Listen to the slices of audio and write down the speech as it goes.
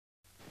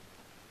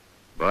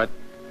But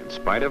in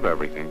spite of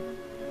everything,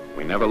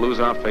 we never lose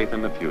our faith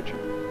in the future.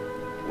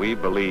 We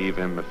believe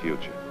in the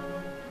future.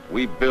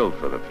 We build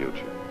for the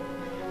future.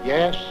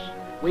 Yes,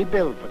 we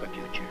build for the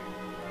future.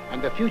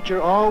 And the future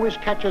always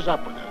catches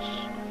up with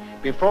us.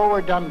 Before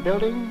we're done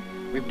building,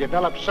 we've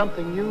developed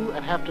something new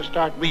and have to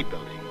start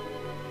rebuilding.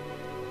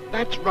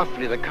 That's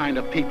roughly the kind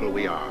of people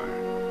we are.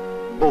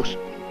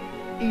 Boastful,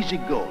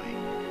 easygoing,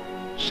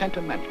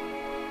 sentimental,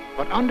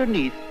 but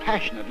underneath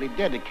passionately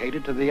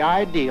dedicated to the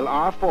ideal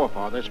our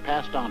forefathers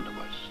passed on to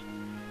us,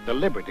 the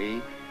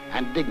liberty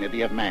and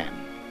dignity of man.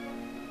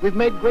 We've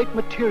made great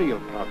material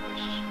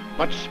progress,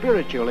 but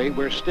spiritually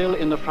we're still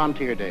in the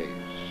frontier days.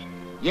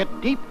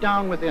 Yet deep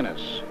down within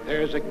us,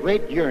 there's a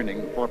great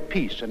yearning for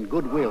peace and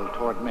goodwill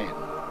toward men.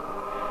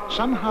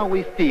 Somehow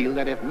we feel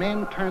that if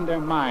men turn their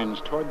minds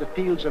toward the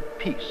fields of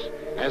peace,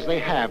 as they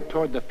have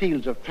toward the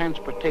fields of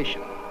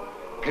transportation,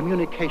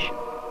 communication,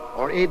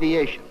 or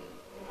aviation,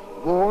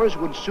 wars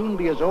would soon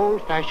be as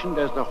old-fashioned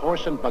as the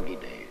horse and buggy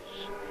days.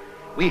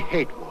 We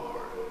hate war.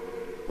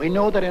 We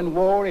know that in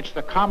war, it's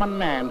the common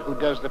man who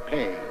does the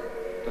pain,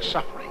 the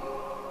suffering,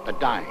 the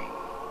dying.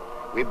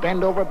 We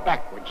bend over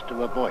backwards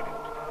to avoid it.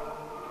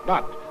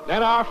 But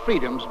let our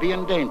freedoms be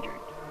endangered,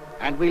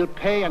 and we'll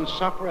pay and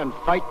suffer and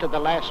fight to the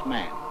last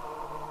man.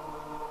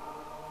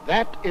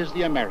 That is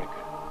the America.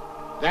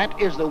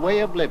 That is the way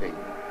of living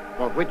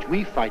for which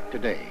we fight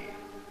today.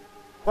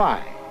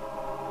 Why?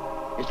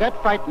 Is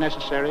that fight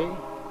necessary?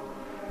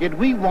 Did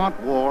we want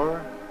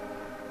war?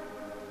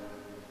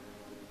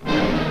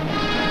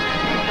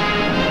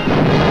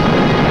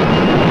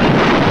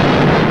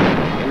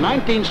 In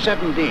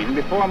 1917,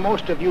 before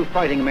most of you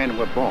fighting men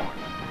were born,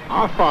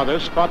 our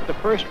fathers fought the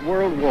First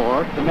World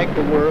War to make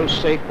the world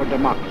safe for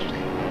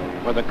democracy,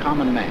 for the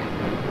common man.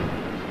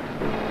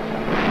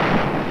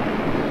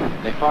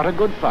 They fought a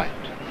good fight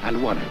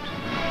and won it.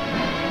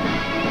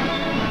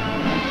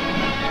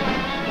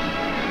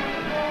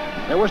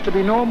 There was to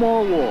be no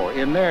more war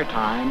in their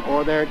time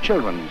or their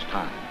children's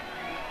time.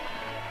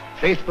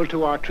 Faithful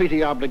to our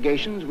treaty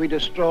obligations, we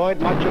destroyed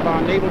much of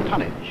our naval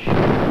tonnage.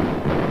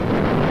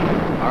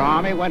 Our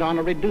army went on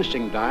a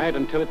reducing diet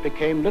until it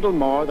became little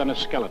more than a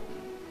skeleton.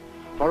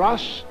 For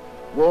us,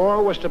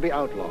 war was to be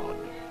outlawed.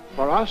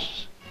 For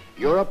us,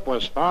 Europe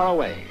was far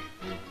away.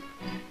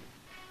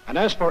 And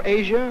as for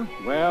Asia,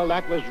 well,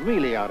 that was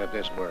really out of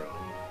this world,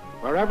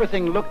 where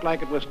everything looked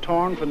like it was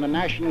torn from the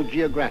National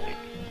Geographic.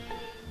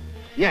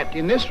 Yet,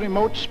 in this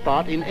remote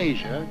spot in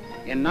Asia,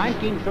 in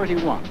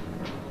 1931,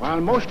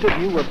 while most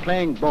of you were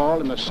playing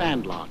ball in the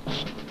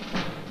sandlots,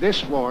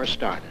 this war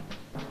started.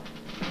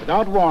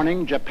 Without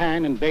warning,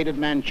 Japan invaded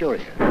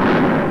Manchuria.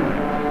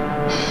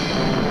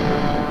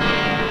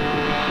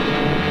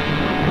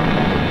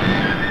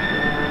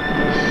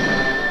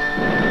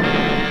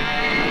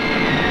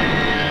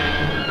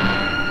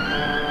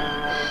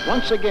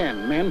 Once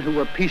again, men who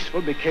were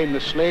peaceful became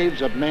the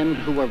slaves of men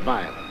who were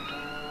violent.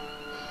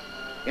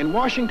 In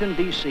Washington,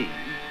 D.C.,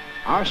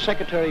 our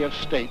Secretary of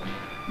State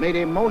made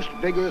a most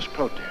vigorous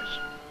protest.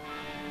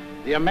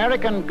 The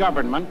American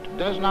government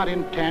does not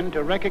intend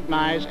to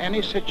recognize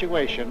any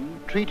situation,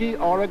 treaty,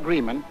 or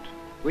agreement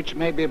which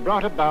may be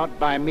brought about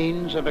by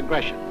means of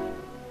aggression.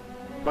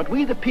 But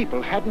we, the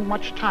people, hadn't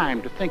much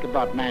time to think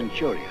about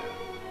Manchuria.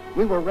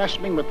 We were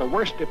wrestling with the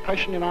worst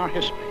depression in our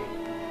history.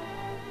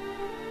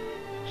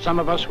 Some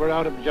of us were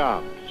out of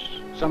jobs.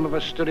 Some of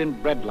us stood in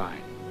breadlines.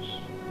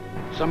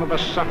 Some of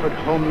us suffered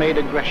homemade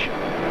aggression.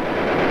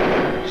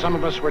 Some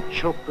of us were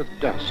choked with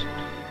dust.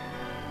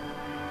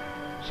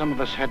 Some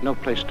of us had no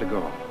place to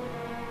go.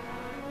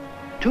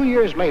 2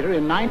 years later,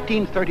 in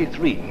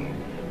 1933,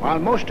 while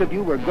most of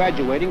you were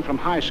graduating from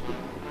high school,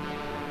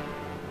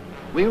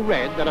 we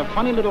read that a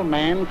funny little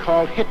man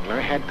called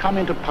Hitler had come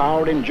into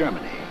power in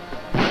Germany.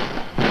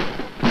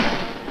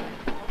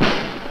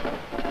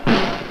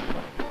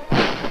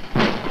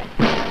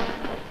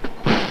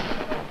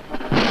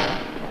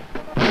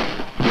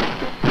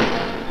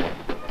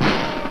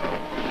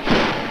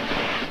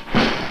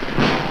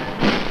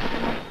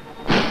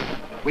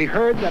 We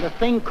heard that a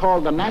thing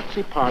called the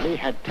Nazi Party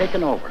had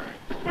taken over.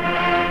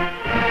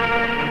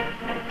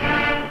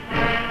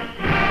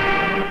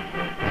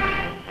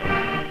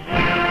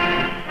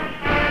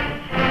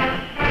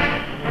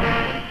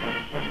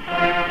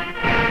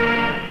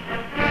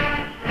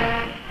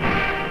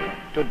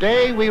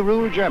 Today we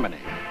rule Germany,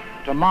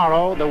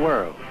 tomorrow the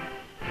world.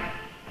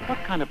 What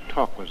kind of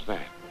talk was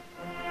that?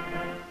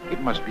 It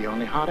must be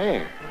only hot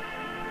air.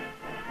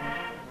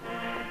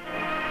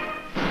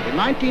 In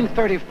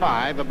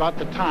 1935, about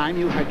the time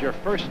you had your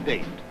first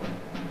date,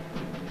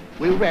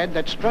 we read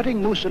that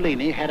strutting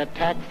Mussolini had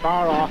attacked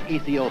far-off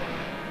Ethiopia.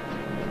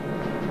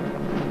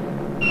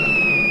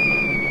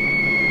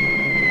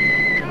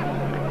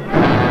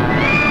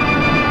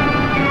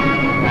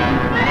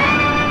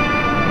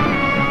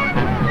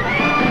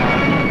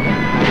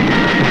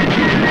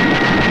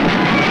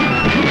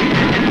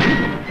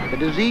 The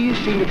disease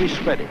seemed to be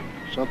spreading,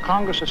 so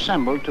Congress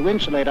assembled to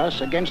insulate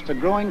us against the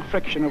growing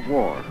friction of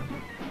war.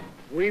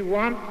 We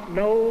want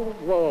no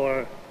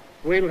war.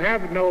 We'll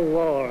have no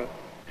war.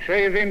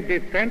 save in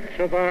defense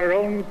of our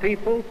own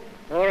people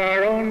or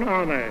our own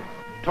honor.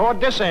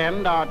 Toward this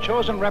end, our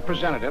chosen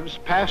representatives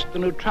passed the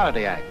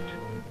Neutrality Act.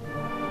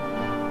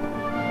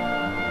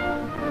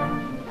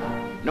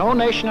 No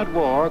nation at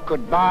war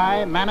could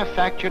buy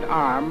manufactured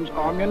arms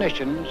or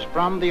munitions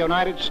from the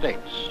United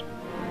States.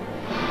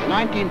 In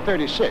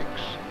 1936,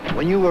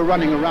 when you were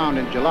running around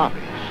in jalopies,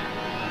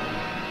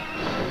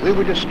 we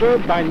were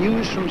disturbed by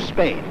news from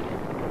Spain.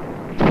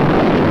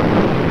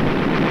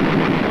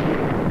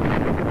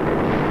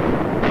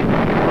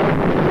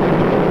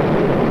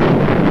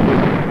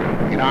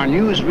 In our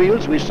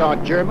newsreels, we saw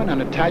German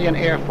and Italian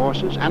air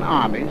forces and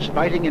armies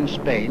fighting in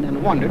Spain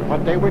and wondered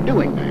what they were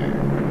doing there.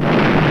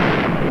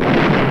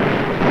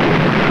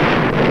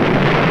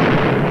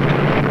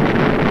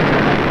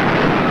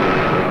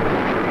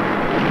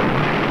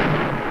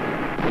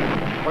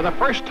 For the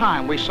first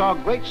time, we saw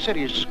great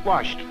cities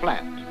squashed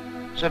flat,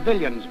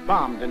 civilians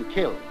bombed and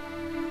killed.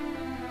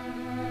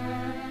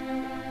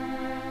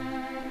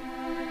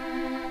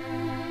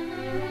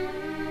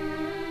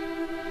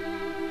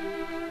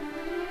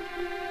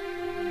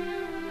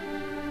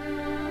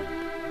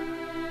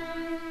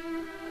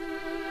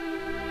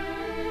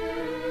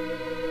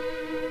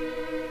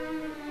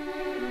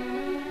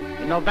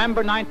 In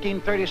November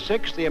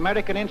 1936, the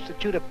American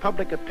Institute of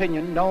Public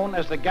Opinion, known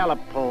as the Gallup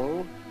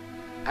poll,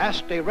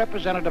 asked a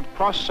representative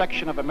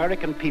cross-section of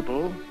American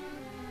people,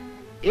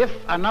 if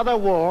another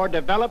war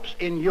develops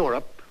in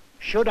Europe,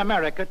 should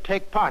America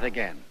take part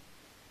again?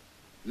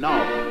 No.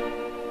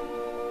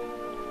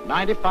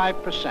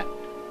 95%.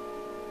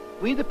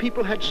 We the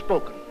people had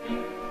spoken.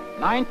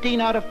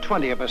 19 out of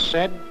 20 of us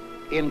said,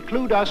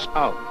 include us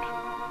out.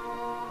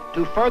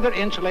 To further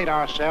insulate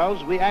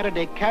ourselves, we added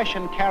a cash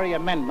and carry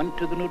amendment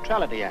to the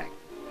Neutrality Act.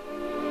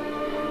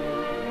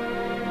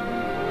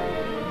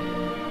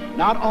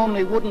 Not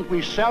only wouldn't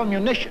we sell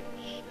munitions,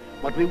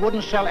 but we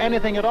wouldn't sell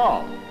anything at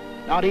all,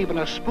 not even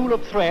a spool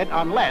of thread,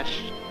 unless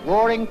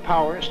warring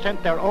powers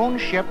sent their own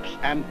ships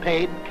and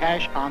paid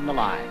cash on the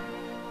line.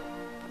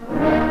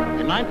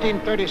 In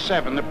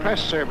 1937, the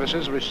press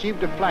services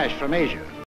received a flash from Asia.